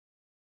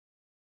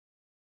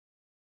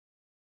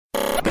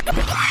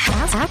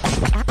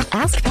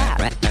AskPat.com.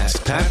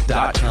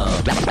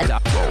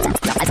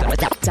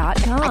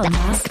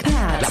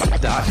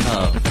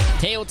 AskPat.com.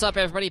 Hey, what's up,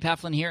 everybody? Pat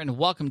Flynn here, and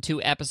welcome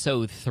to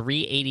episode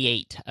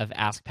 388 of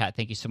Ask Pat.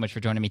 Thank you so much for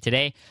joining me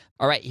today.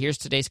 All right, here's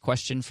today's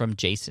question from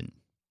Jason.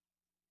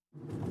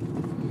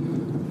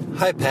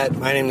 Hi, Pat.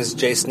 My name is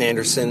Jason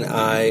Anderson.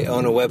 I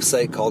own a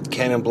website called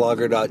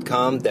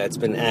CanonBlogger.com that's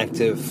been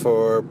active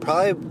for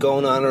probably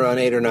going on around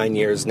 8 or 9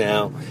 years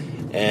now.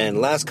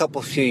 And last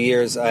few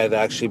years, I've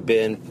actually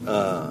been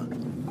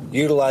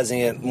utilizing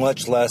it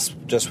much less,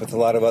 just with a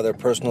lot of other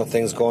personal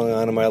things going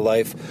on in my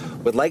life.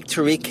 Would like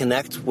to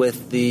reconnect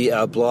with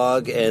the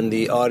blog and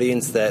the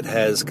audience that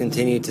has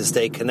continued to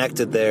stay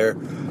connected there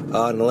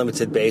on a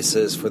limited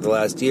basis for the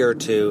last year or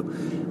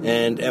two.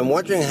 And I'm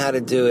wondering how to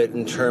do it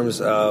in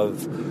terms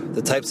of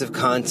the types of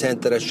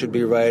content that I should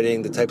be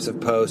writing, the types of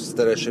posts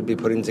that I should be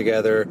putting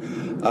together.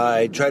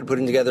 I tried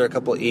putting together a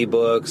couple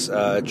ebooks,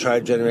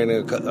 tried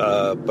generating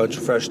a bunch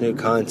of fresh new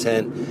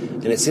content,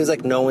 and it seems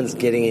like no one's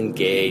getting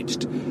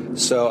engaged.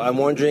 So I'm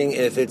wondering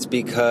if it's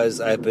because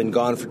I've been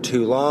gone for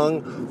too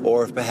long,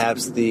 or if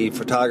perhaps the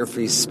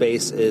photography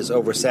space is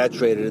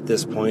oversaturated at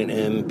this point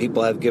and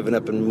people have given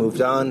up and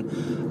moved on.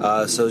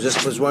 So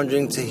just was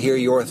wondering to hear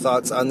your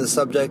thoughts on the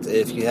subject,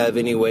 if you have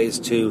any ways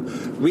to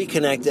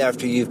reconnect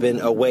after you've been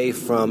away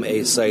from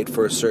a site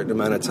for a certain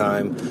amount of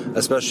time,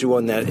 especially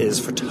one that is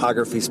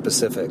photography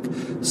specific.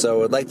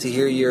 So I'd like to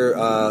hear your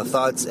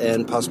thoughts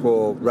and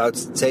possible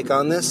routes to take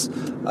on this.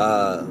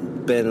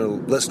 Been a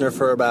listener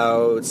for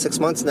about 6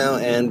 months now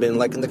and been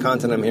liking the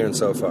content I'm hearing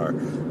so far.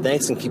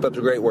 Thanks, and keep up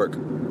the great work.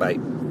 Bye.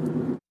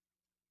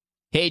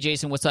 Hey,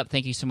 Jason, what's up?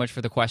 Thank you so much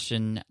for the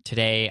question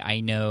today. I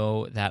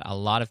know that a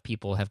lot of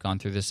people have gone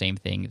through the same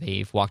thing.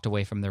 They've walked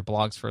away from their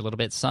blogs for a little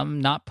bit,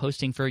 some not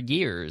posting for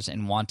years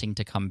and wanting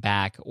to come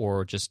back,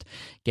 or just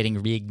getting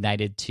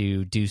reignited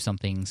to do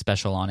something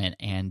special on it.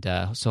 And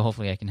so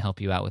hopefully I can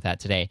help you out with that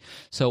today.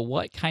 So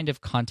what kind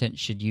of content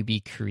should you be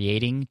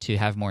creating to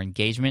have more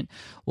engagement?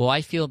 Well,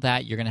 I feel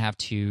that you're going to have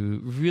to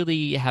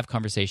really have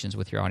conversations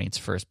with your audience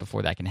first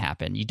before that can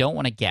happen. You don't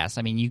want to guess.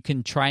 I mean, you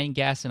can try and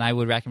guess, and I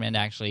would recommend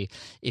actually,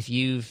 if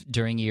you've,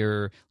 during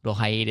your little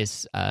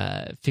hiatus,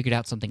 figured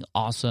out something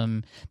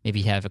awesome,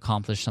 maybe have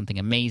accomplished something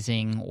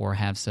amazing, or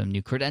have some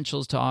new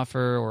credentials to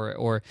offer,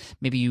 or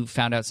maybe you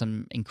found out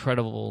some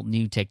incredible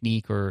new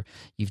technique, or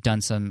you've done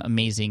some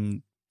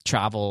amazing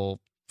travel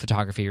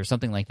photography or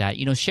something like that,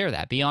 share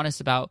that. Be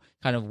honest about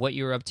kind of what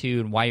you're up to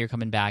and why you're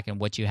coming back and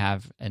what you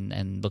have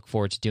and look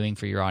forward to doing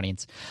for your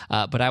audience.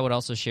 But I would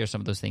also share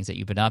some of those things that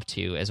you've been up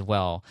to as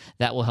well.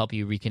 That will help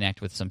you reconnect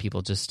with some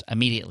people just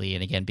immediately.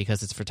 And again,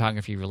 because it's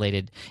photography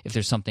related, if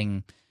there's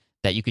something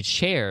that you could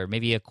share,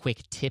 maybe a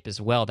quick tip as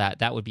well,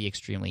 that would be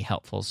extremely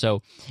helpful.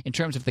 So in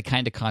terms of the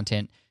kind of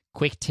content,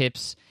 quick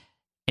tips,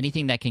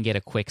 anything that can get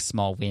a quick,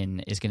 small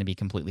win is going to be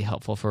completely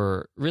helpful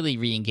for really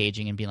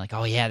re-engaging and being like,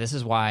 oh yeah, this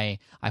is why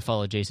I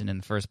followed Jason in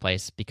the first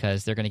place,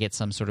 because they're going to get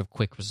some sort of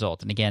quick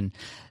result. And again,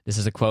 this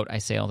is a quote I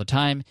say all the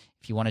time.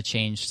 If you want to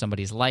change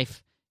somebody's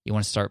life, you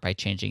want to start by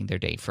changing their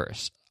day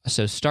first.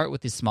 So start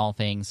with these small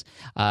things.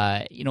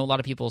 A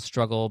lot of people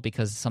struggle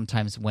because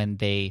sometimes when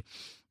they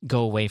go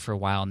away for a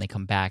while and they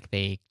come back,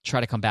 they try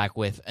to come back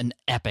with an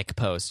epic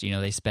post.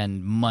 They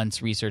spend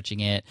months researching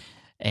it,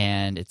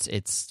 and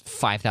it's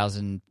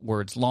 5,000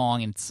 words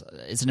long, and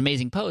it's an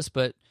amazing post,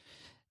 but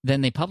then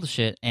they publish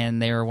it,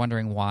 and they're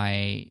wondering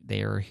why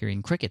they are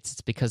hearing crickets.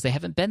 It's because they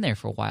haven't been there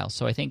for a while.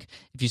 So I think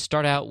if you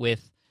start out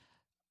with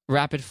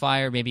rapid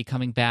fire, maybe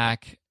coming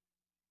back,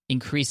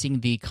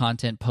 increasing the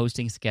content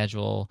posting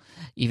schedule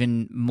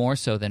even more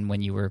so than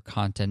when your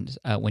content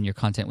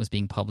was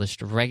being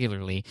published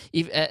regularly,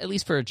 at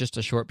least for just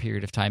a short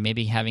period of time,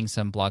 maybe having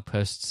some blog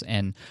posts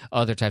and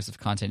other types of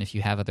content, if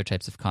you have other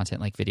types of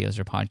content like videos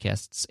or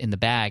podcasts in the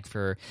bag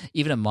for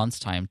even a month's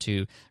time,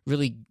 to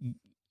really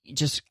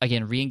just,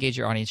 again, re-engage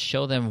your audience,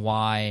 show them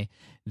why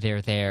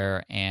they're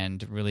there,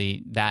 and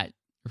really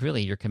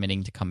you're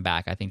committing to come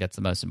back. I think that's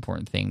the most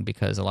important thing,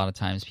 because a lot of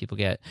times people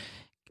get,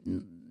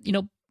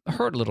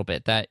 hurt a little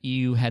bit that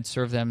you had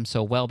served them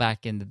so well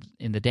back in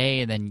the day,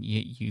 and then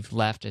you've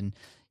left, and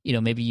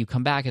maybe you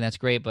come back and that's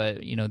great, but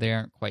they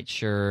aren't quite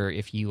sure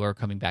if you are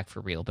coming back for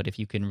real. But if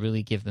you can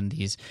really give them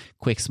these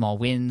quick, small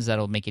wins,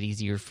 that'll make it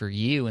easier for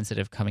you, instead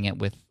of coming up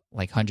with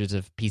like hundreds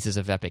of pieces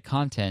of epic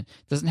content.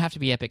 It doesn't have to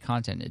be epic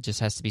content. It just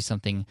has to be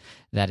something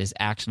that is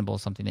actionable,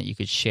 something that you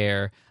could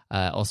share,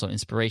 also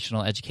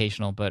inspirational,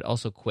 educational, but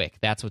also quick.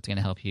 That's what's going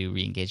to help you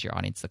re-engage your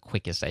audience the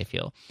quickest, I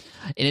feel.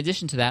 In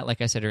addition to that,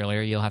 like I said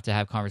earlier, you'll have to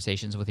have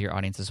conversations with your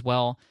audience as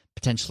well.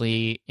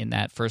 Potentially in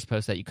that first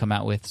post that you come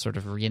out with, sort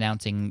of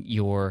re-announcing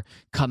your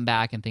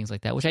comeback and things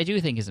like that, which I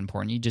do think is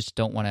important. You just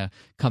don't want to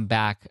come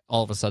back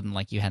all of a sudden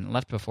like you hadn't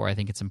left before. I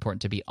think it's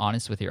important to be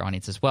honest with your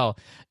audience as well.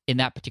 In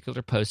that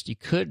particular post, you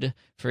could,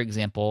 for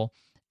example,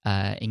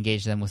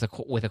 engage them with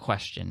a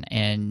question.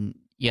 And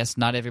yes,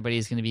 not everybody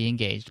is going to be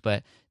engaged,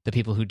 but the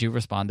people who do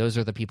respond, those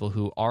are the people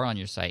who are on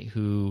your site,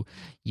 who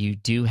you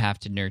do have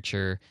to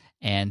nurture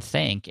and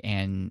thank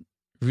and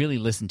really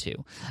listen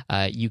to.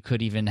 You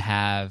could even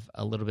have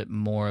a little bit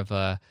more of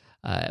a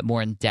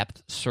more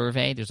in-depth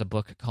survey, there's a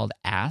book called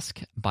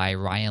Ask by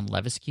Ryan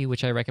Levesque,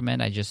 which I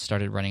recommend. I just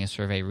started running a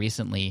survey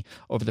recently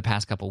over the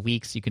past couple of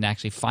weeks. You can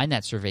actually find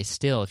that survey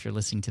still if you're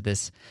listening to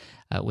this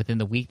within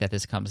the week that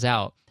this comes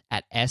out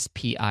at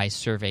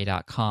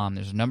spisurvey.com.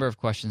 There's a number of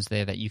questions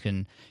there that you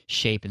can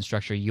shape and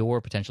structure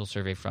your potential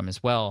survey from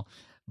as well.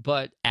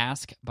 But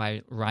Ask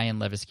by Ryan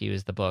Levesque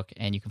is the book,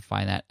 and you can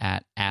find that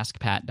at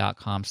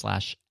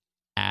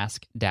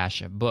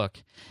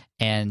askpat.com/ask-book.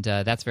 And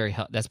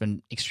that's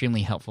been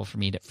extremely helpful for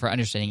me for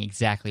understanding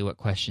exactly what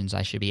questions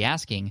I should be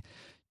asking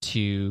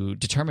to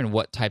determine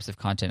what types of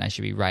content I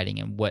should be writing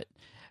and what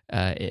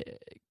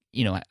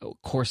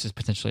courses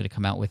potentially to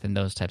come out with and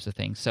those types of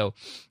things. So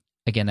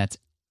again, that's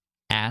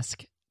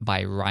Ask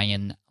by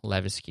Ryan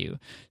Levesque.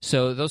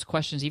 So those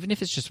questions, even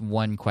if it's just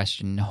one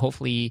question,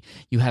 hopefully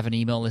you have an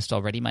email list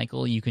already,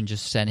 Michael. You can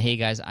just send, hey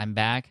guys, I'm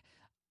back.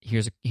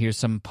 Here's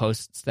some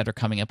posts that are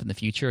coming up in the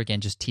future.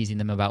 Again, just teasing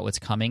them about what's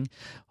coming.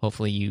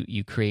 Hopefully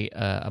you create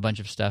a bunch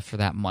of stuff for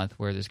that month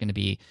where there's going to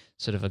be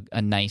sort of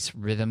a nice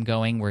rhythm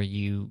going where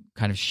you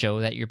kind of show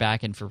that you're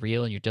back and for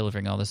real and you're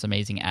delivering all this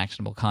amazing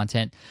actionable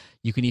content.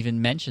 You can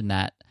even mention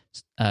that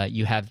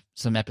you have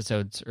some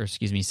episodes, or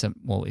excuse me,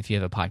 if you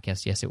have a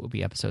podcast, yes, it will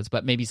be episodes,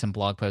 but maybe some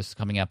blog posts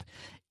coming up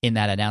in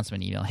that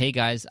announcement email. Hey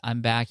guys,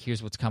 I'm back.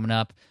 Here's what's coming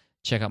up.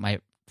 Check out my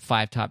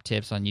 5 top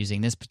tips on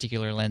using this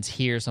particular lens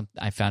here.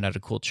 I found out a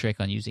cool trick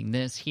on using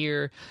this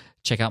here.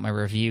 Check out my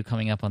review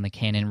coming up on the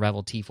Canon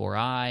Rebel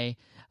T4i.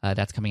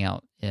 That's coming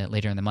out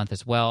later in the month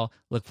as well.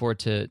 Look forward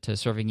to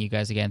serving you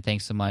guys again.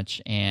 Thanks so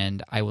much.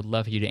 And I would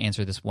love you to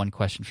answer this one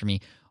question for me.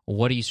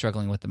 What are you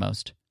struggling with the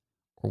most?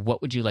 Or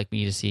what would you like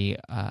me to see?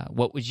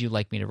 What would you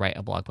like me to write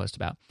a blog post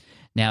about?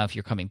 Now, if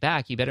you're coming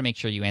back, you better make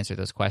sure you answer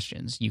those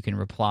questions. You can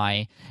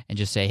reply and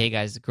just say, hey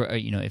guys,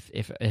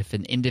 if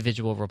an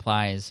individual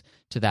replies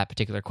to that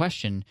particular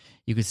question,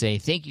 you could say,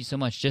 thank you so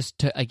much, just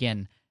to,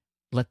 again,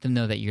 let them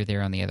know that you're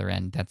there on the other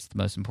end. That's the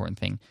most important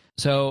thing.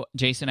 So,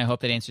 Jason, I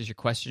hope that answers your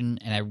question,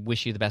 and I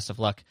wish you the best of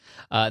luck.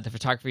 The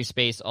photography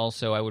space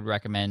also, I would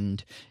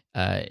recommend,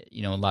 a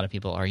lot of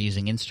people are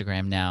using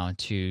Instagram now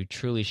to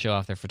truly show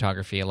off their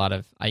photography.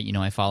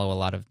 I follow a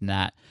lot of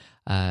Nat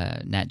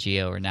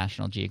Geo or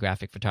National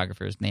Geographic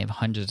photographers, and they have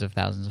hundreds of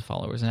thousands of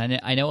followers. And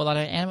I know a lot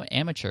of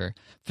amateur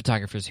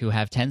photographers who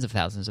have tens of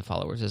thousands of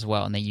followers as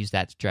well, and they use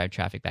that to drive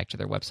traffic back to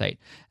their website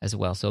as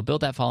well. So build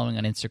that following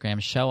on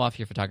Instagram, show off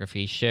your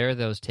photography, share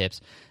those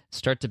tips,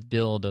 start to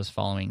build those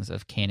followings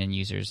of Canon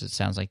users. It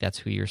sounds like that's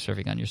who you're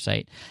serving on your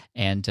site.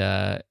 And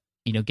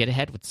get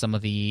ahead with some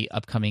of the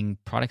upcoming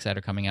products that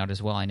are coming out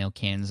as well. I know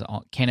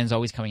Canon's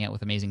always coming out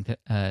with amazing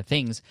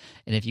things,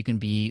 and if you can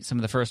be some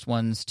of the first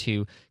ones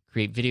to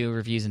create video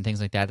reviews and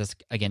things like that, that's,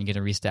 again, going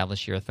to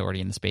reestablish your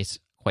authority in the space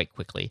quite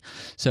quickly.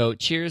 So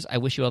cheers, I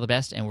wish you all the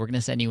best, and we're going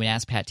to send you an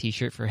Ask Pat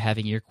t-shirt for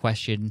having your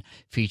question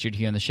featured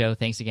here on the show.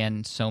 Thanks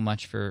again so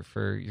much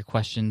for your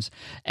questions.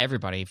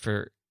 Everybody,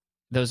 for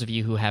those of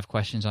you who have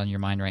questions on your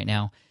mind right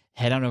now,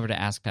 head on over to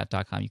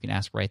askpat.com. You can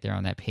ask right there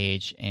on that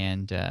page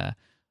and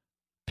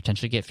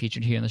potentially get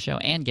featured here on the show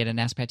and get an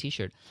Ask Pat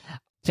t-shirt.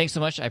 Thanks so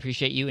much. I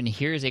appreciate you. And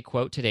here's a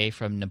quote today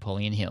from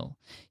Napoleon Hill.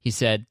 He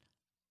said,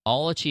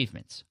 all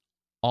achievements,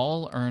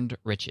 all earned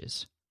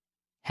riches,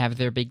 have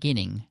their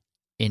beginning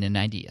in an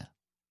idea.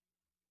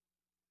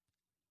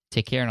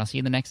 Take care, and I'll see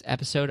you in the next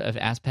episode of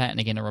Ask Pat. And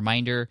again, a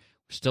reminder,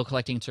 we're still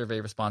collecting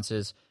survey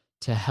responses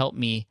to help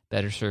me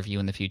better serve you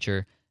in the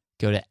future.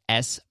 Go to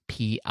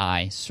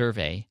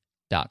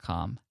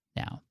spisurvey.com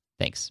now.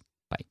 Thanks.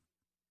 Bye.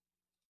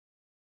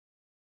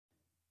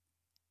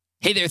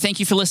 Hey there, thank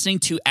you for listening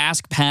to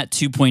Ask Pat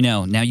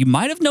 2.0. Now, you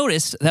might have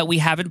noticed that we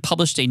haven't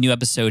published a new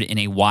episode in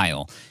a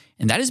while.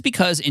 And that is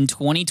because in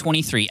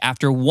 2023,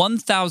 after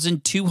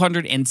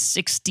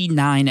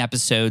 1,269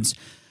 episodes,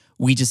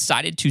 we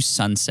decided to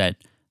sunset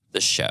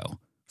the show.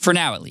 For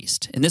now, at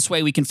least. In this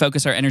way, we can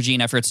focus our energy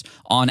and efforts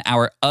on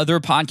our other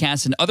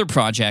podcasts and other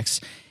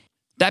projects.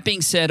 That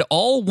being said,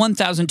 all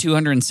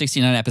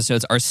 1,269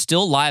 episodes are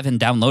still live and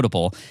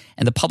downloadable,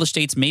 and the published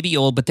dates may be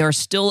old, but there are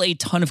still a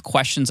ton of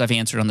questions I've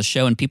answered on the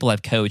show and people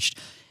I've coached.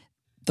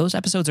 Those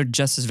episodes are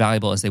just as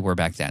valuable as they were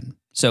back then.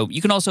 So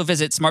you can also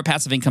visit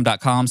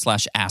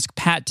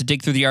smartpassiveincome.com/askpat to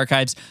dig through the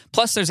archives.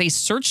 Plus, there's a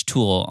search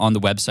tool on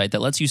the website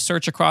that lets you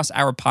search across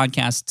our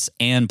podcasts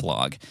and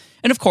blog.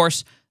 And of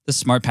course, the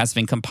Smart Passive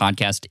Income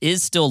podcast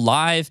is still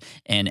live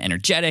and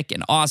energetic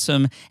and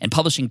awesome and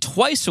publishing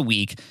twice a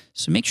week.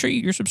 So make sure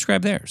you're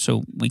subscribed there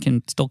so we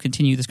can still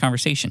continue this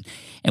conversation.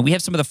 And we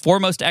have some of the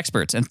foremost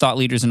experts and thought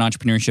leaders in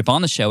entrepreneurship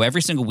on the show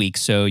every single week,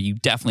 so you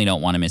definitely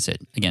don't want to miss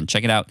it. Again,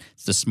 check it out.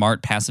 It's the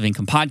Smart Passive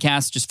Income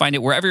podcast. Just find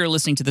it wherever you're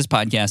listening to this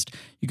podcast.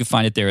 You can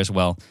find it there as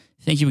well.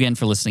 Thank you again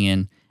for listening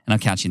in, and I'll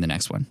catch you in the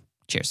next one.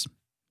 Cheers.